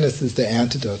forgiveness is the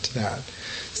antidote to that.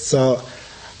 So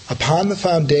upon the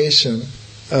foundation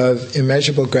of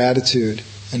immeasurable gratitude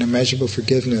and immeasurable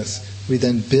forgiveness, we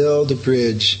then build a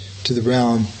bridge to the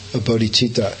realm of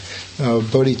bodhicitta.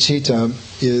 Bodhicitta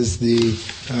is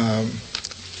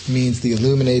means the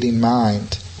illuminating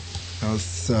mind.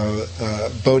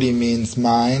 Bodhi means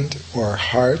mind or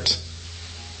heart,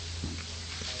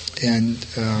 and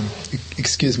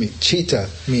citta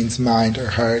means mind or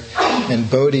heart, and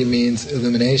bodhi means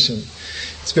illumination.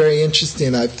 It's very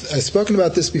interesting. I've spoken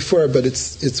about this before, but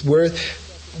it's worth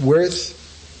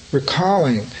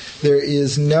recalling. There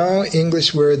is no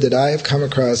English word that I have come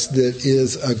across that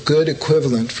is a good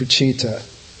equivalent for citta,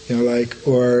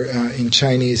 or in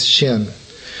Chinese, shin.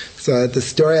 So the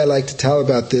story I like to tell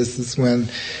about this is when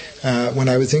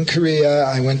I was in Korea,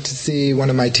 I went to see one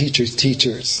of my teacher's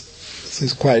teachers.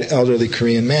 He's quite an elderly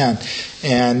Korean man.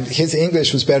 And his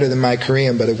English was better than my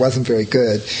Korean, but it wasn't very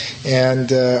good.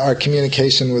 And our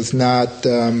communication was not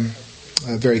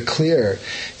very clear.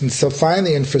 And so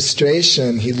finally, in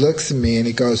frustration, he looks at me and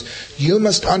he goes, "You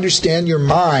must understand your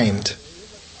mind."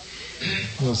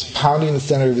 He was pounding the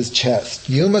center of his chest.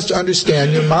 "You must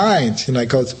understand your mind." And I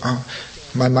goes, "Oh,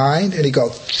 my mind?" And he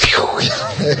goes,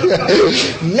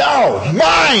 "No,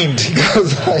 mind!" He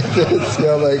goes like this,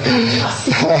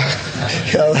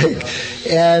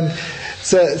 and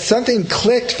so something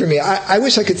clicked for me. I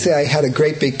wish I could say I had a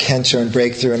great big kensho and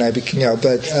breakthrough, and I became,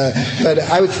 but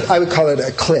I would call it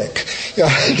a click.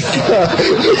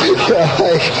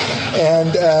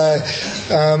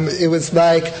 It was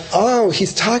like, oh,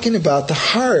 he's talking about the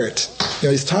heart.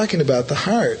 He's talking about the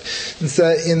heart. And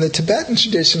so in the Tibetan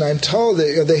tradition, I'm told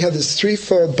that they have this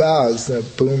threefold bows,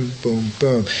 boom, boom,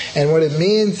 boom. And what it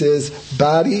means is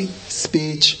body,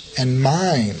 speech, and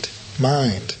mind.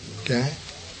 Mind. Okay?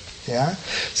 Yeah?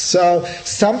 So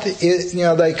something,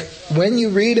 when you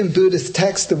read in Buddhist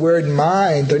texts the word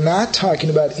mind, they're not talking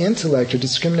about intellect or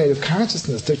discriminative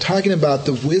consciousness. They're talking about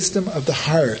the wisdom of the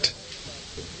heart.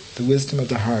 The wisdom of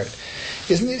the heart.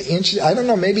 Isn't it interesting? I don't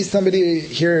know, maybe somebody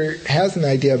here has an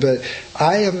idea, but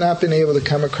I have not been able to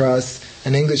come across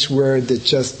an English word that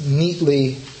just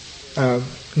neatly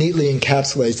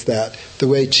encapsulates that, the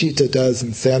way citta does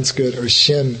in Sanskrit or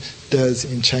shin does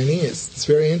in Chinese. It's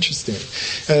very interesting.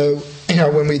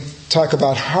 When we talk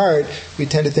about heart, we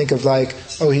tend to think of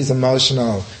he's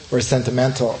emotional or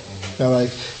sentimental.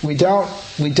 We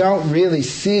don't really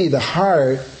see the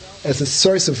heart as a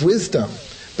source of wisdom.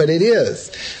 But it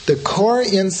is. The core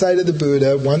insight of the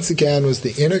Buddha, once again, was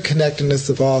the interconnectedness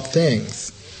of all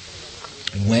things.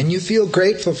 When you feel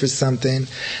grateful for something,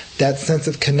 that sense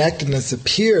of connectedness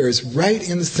appears right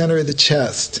in the center of the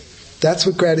chest. That's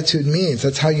what gratitude means.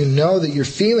 That's how you know that you're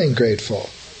feeling grateful.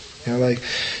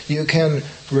 You can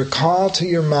recall to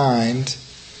your mind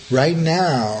right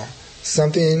now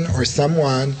something or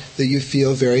someone that you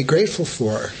feel very grateful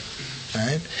for.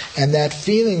 Right? And that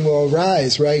feeling will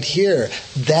arise right here.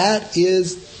 That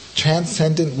is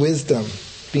transcendent wisdom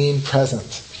being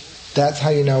present. That's how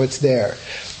you know it's there.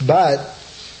 But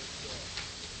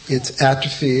it's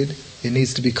atrophied. It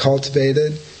needs to be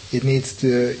cultivated. You need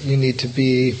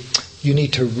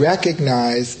to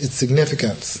recognize its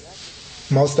significance.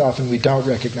 Most often we don't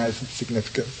recognize its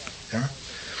significance. Yeah?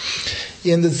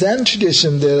 In the Zen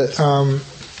tradition that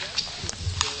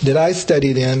I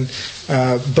studied in,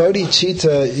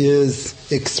 bodhicitta is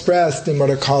expressed in what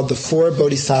are called the 4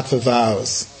 bodhisattva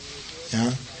vows.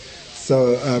 Yeah?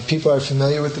 So people are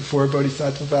familiar with the 4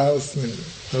 bodhisattva vows.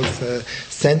 Those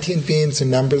sentient beings are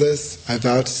numberless. I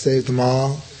vow to save them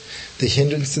all. The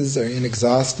hindrances are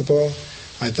inexhaustible.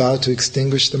 I vow to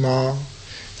extinguish them all.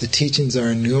 The teachings are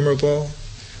innumerable.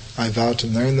 I vow to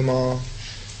learn them all.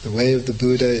 The way of the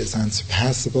Buddha is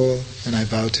unsurpassable, and I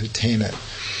vow to attain it.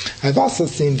 I've also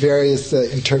seen various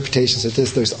interpretations of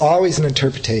this. There's always an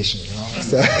interpretation,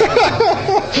 So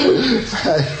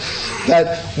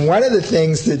but one of the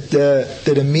things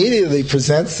that immediately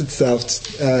presents itself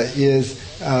is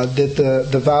that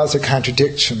the vows are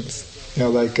contradictions.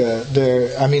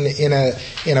 They're. I mean,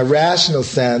 in a rational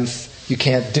sense, you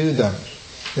can't do them.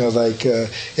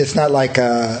 It's not like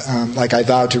I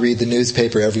vow to read the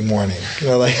newspaper every morning.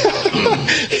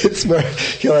 It's more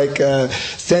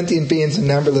sentient beings are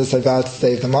numberless. I vow to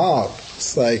save them all.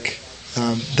 It's like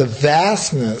the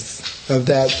vastness of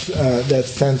that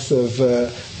sense of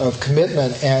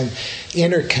commitment and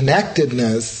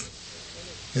interconnectedness.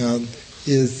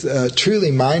 Is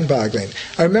truly mind-boggling.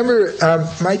 I remember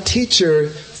my teacher,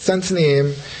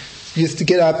 Sensenim, used to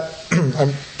get up,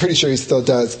 I'm pretty sure he still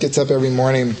does, gets up every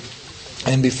morning,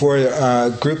 and before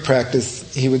group practice,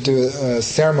 he would do a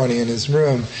ceremony in his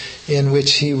room in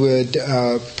which he would,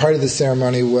 part of the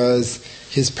ceremony was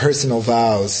his personal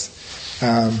vows.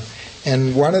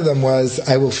 And one of them was,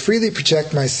 I will freely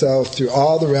project myself through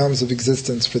all the realms of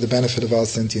existence for the benefit of all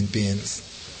sentient beings.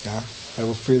 Yeah? I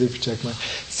will freely project my...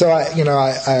 So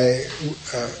I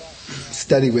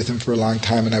studied with him for a long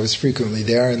time, and I was frequently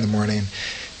there in the morning,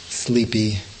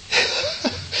 sleepy.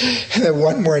 And then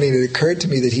one morning it occurred to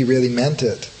me that he really meant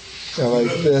it.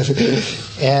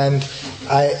 And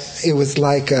it was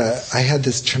like I had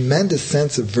this tremendous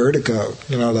sense of vertigo,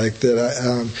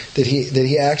 that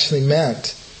he actually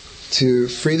meant to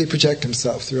freely project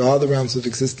himself through all the realms of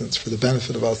existence for the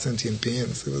benefit of all sentient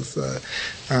beings.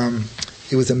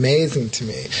 It was amazing to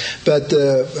me. But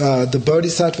the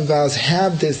Bodhisattva vows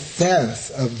have this sense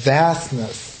of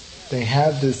vastness. They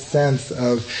have this sense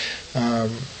of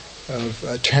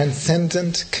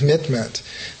transcendent commitment.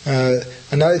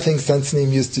 Another thing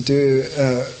Sensenim used to do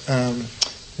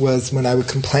was when I would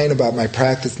complain about my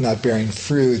practice not bearing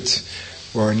fruit,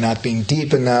 or not being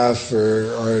deep enough,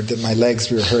 or that my legs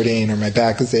were hurting, or my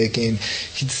back was aching,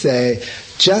 he'd say,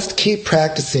 just keep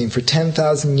practicing for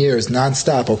 10,000 years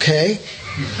non-stop, okay?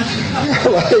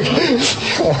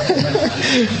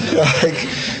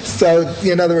 So,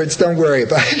 in other words, don't worry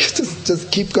about it. Just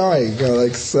keep going.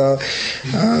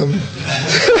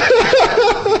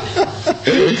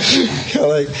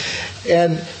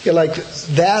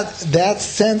 That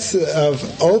sense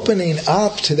of opening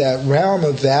up to that realm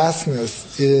of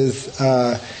vastness is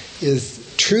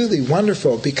truly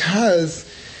wonderful, because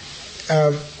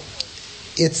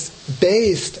it's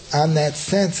based on that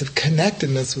sense of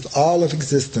connectedness with all of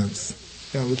existence,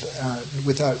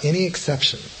 without any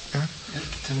exception. Yeah?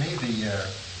 To me,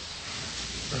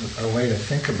 a way to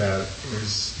think about it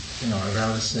is, I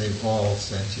vow to save all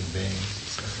sentient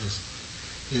beings.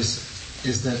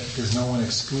 Is that there's no one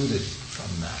excluded from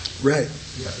that. Right.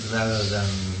 Yeah, rather than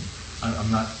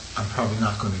I'm probably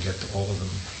not going to get to all of them,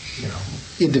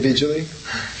 Individually?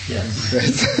 Yes.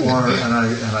 Right.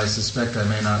 and I suspect I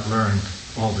may not learn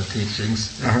all the teachings,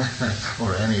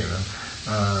 or any of them.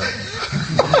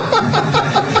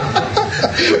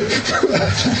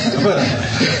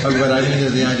 But I mean,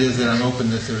 the idea is that I'm open,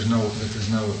 that there's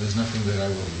nothing that I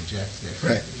will reject there.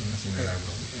 Right. Nothing that I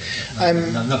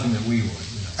will. Nothing that we will.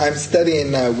 I'm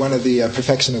studying one of the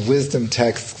Perfection of Wisdom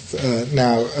texts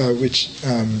now, which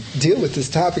deal with this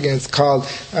topic, and it's called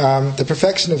The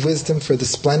Perfection of Wisdom for the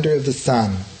Splendor of the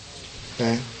Sun.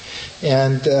 Okay?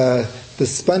 And the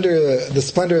splendor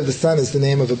of the sun is the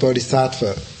name of a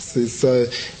bodhisattva.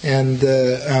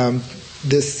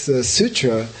 This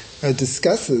sutra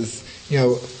discusses,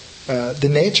 the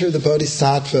nature of the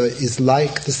bodhisattva is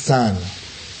like the sun.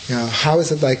 How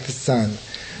is it like the sun?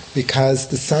 Because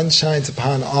the sun shines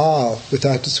upon all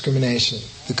without discrimination.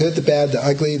 The good, the bad, the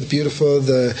ugly, the beautiful,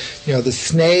 the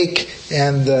snake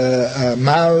and the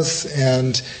mouse,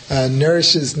 and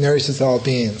nourishes all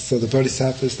beings. So the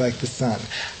bodhisattva is like the sun.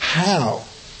 How?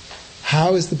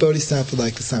 How is the bodhisattva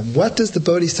like the sun? What does the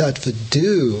bodhisattva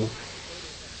do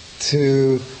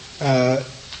to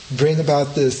bring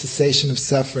about the cessation of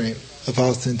suffering of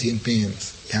all sentient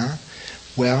beings? Yeah?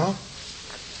 Well,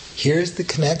 here's the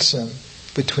connection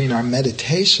between our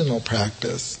meditational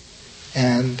practice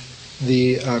and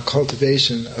the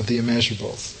cultivation of the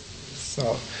immeasurables.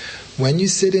 So, when you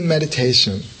sit in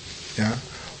meditation,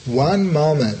 one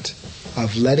moment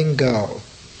of letting go,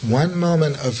 one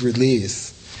moment of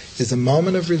release, is a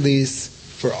moment of release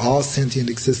for all sentient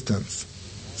existence.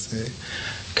 See?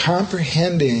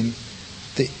 Comprehending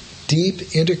the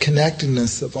deep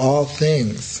interconnectedness of all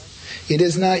things. It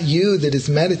is not you that is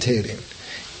meditating,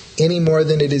 any more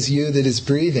than it is you that is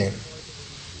breathing.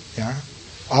 Yeah?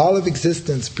 All of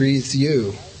existence breathes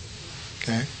you.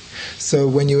 Okay? So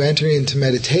when you enter into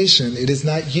meditation, it is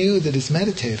not you that is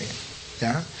meditating.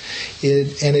 Yeah?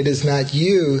 And it is not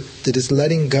you that is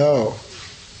letting go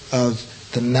of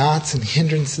the knots and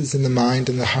hindrances in the mind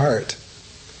and the heart.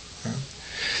 Yeah?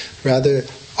 Rather,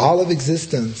 all of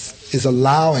existence is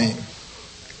allowing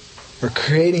or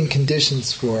creating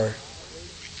conditions for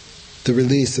the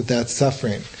release of that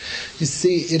suffering. You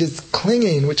see, it is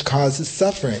clinging which causes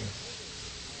suffering.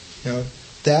 You know,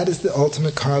 that is the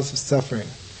ultimate cause of suffering.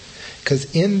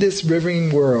 Because in this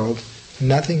riverine world,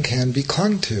 nothing can be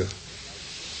clung to.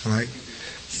 Right?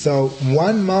 So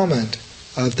one moment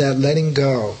of that letting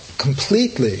go,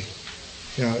 completely,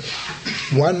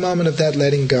 one moment of that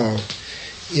letting go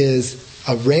is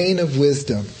a rain of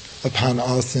wisdom upon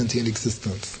all sentient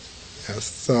existence. Yes.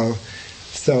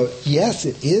 So yes,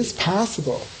 it is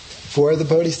possible for the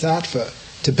Bodhisattva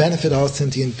to benefit all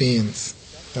sentient beings.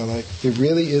 It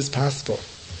really is possible.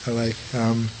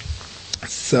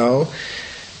 So,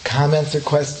 comments or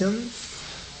questions?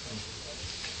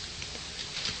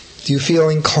 Do you feel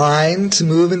inclined to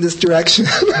move in this direction?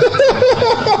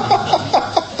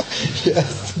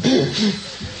 Yes.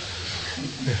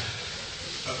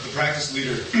 The practice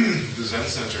leader, the Zen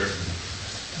Center,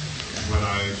 when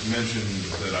I mentioned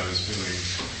that I was feeling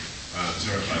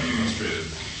terrified and frustrated,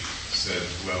 said,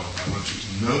 well, I want you to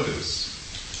notice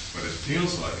what it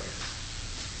feels like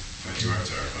when you are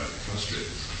terrified and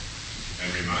frustrated, and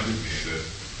reminded me that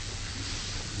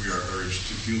we are urged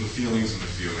to feel the feelings and the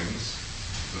feelings,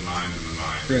 the mind and the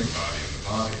mind, right. The body and the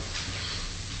body.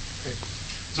 Right.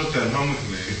 Took that home with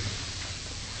me,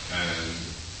 and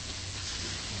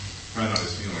when I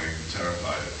was feeling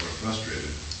terrified or frustrated,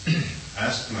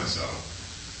 asked myself,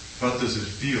 what does it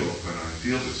feel when I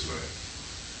feel this way?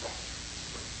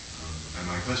 And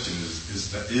my question is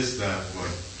that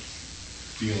what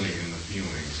feeling and the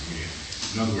feelings mean?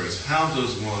 In other words, how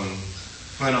does one,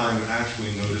 when I'm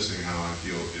actually noticing how I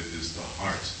feel, it is the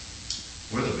heart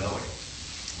or the belly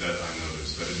that I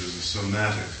notice, that it is a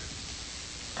somatic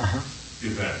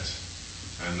event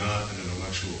and not an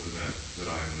intellectual event that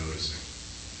I am noticing.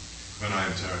 When I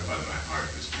am terrified, my heart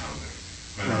is pounding.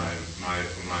 When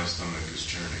my stomach is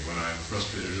churning. When I am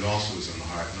frustrated, it also is in the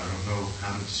heart, and I don't know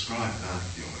how to describe that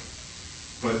feeling.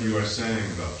 But you are saying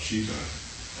about Chitta,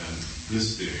 and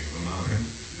this being the mind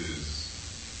is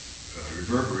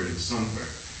reverberating somewhere.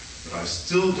 But I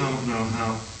still don't know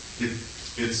how.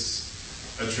 It's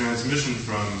a transmission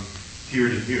from here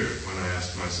to here when I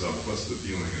ask myself, what's the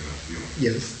feeling in that feeling?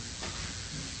 Yes.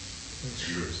 It's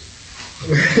yours.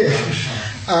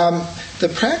 The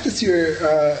practice you're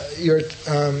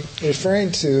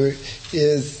referring to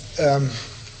is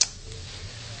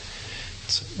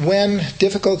when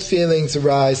difficult feelings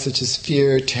arise, such as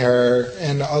fear, terror,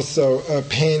 and also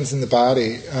pains in the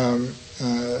body.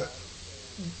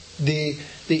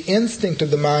 The instinct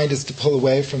of the mind is to pull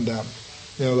away from them.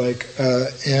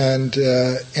 And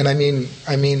I mean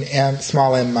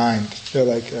small m mind.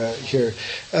 Here.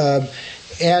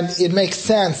 And it makes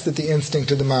sense that the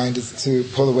instinct of the mind is to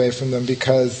pull away from them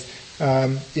because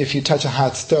if you touch a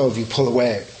hot stove, you pull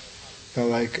away.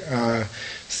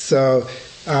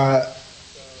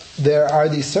 There are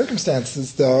these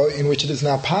circumstances, though, in which it is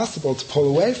not possible to pull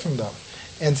away from them.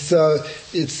 And so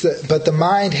but the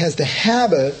mind has the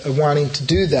habit of wanting to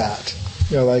do that.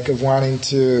 Of wanting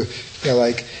to,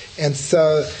 and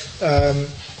so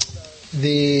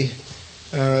you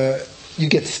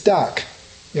get stuck.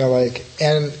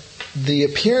 And the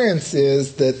appearance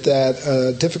is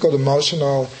that difficult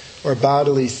emotional or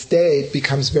bodily state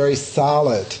becomes very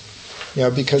solid,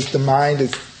 because the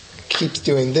mind keeps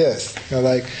doing this.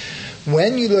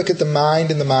 When you look at the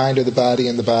mind in the mind or the body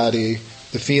in the body,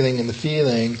 the feeling in the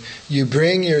feeling, you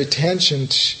bring your attention,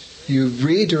 you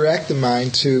redirect the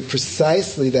mind to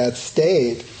precisely that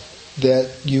state that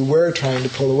you were trying to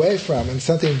pull away from. And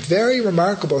something very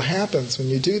remarkable happens when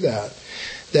you do that.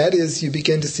 That is, you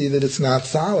begin to see that it's not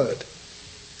solid.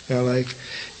 That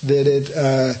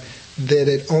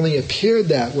it only appeared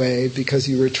that way because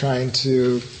you were trying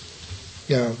to,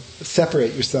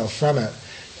 separate yourself from it.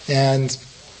 And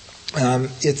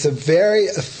it's a very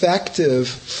effective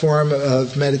form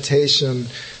of meditation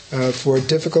for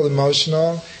difficult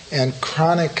emotional and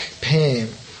chronic pain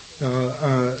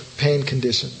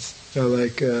conditions.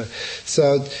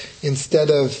 So instead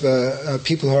of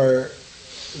people who are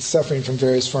suffering from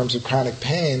various forms of chronic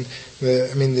pain,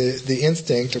 the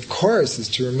instinct, of course, is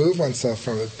to remove oneself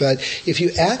from it. But if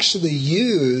you actually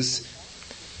use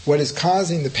what is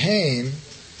causing the pain,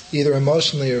 either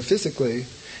emotionally or physically,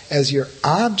 as your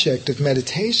object of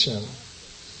meditation,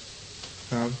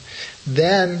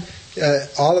 then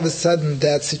all of a sudden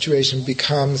that situation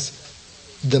becomes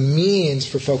the means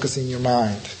for focusing your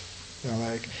mind.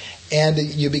 And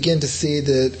you begin to see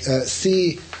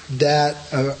that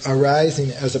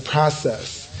arising as a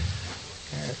process.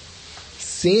 Right?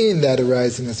 Seeing that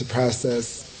arising as a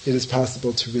process, it is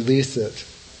possible to release it,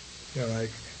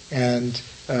 and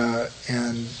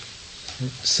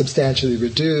substantially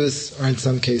reduce, or in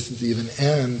some cases even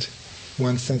end,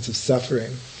 one's sense of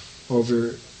suffering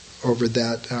over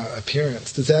that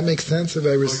appearance. Does that make sense? Have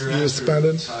I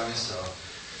responded?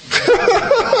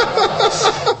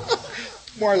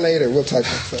 More later. We'll talk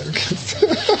about that.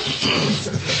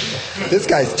 This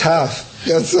guy's tough.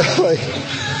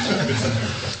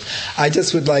 I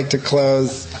just would like to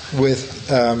close with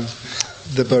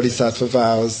the Bodhisattva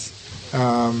vows.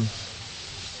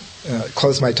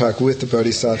 Close my talk with the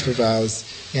Bodhisattva vows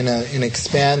in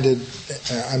expanded.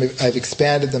 I've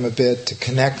expanded them a bit to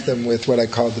connect them with what I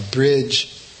call the bridge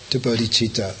to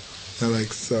Bodichitta.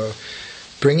 So,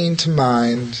 bringing to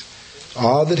mind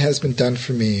all that has been done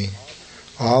for me,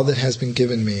 all that has been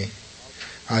given me,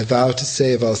 I vow to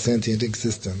save all sentient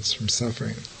existence from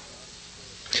suffering.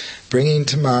 Bringing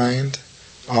to mind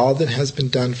all that has been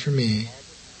done for me,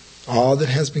 all that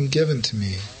has been given to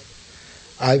me,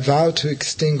 I vow to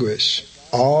extinguish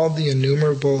all the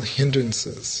innumerable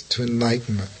hindrances to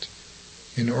enlightenment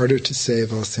in order to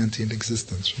save all sentient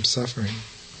existence from suffering.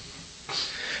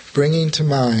 Bringing to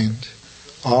mind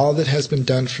all that has been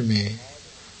done for me,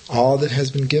 all that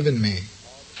has been given me,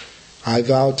 I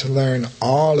vow to learn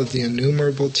all of the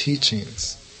innumerable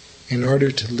teachings in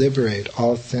order to liberate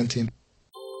all sentient.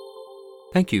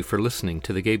 Thank you for listening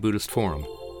to the Gay Buddhist Forum.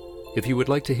 If you would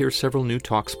like to hear several new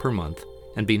talks per month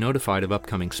and be notified of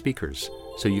upcoming speakers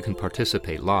so you can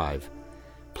participate live,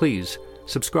 please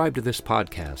subscribe to this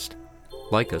podcast,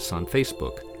 like us on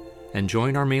Facebook, and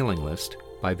join our mailing list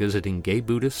by visiting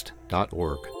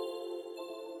gaybuddhist.org.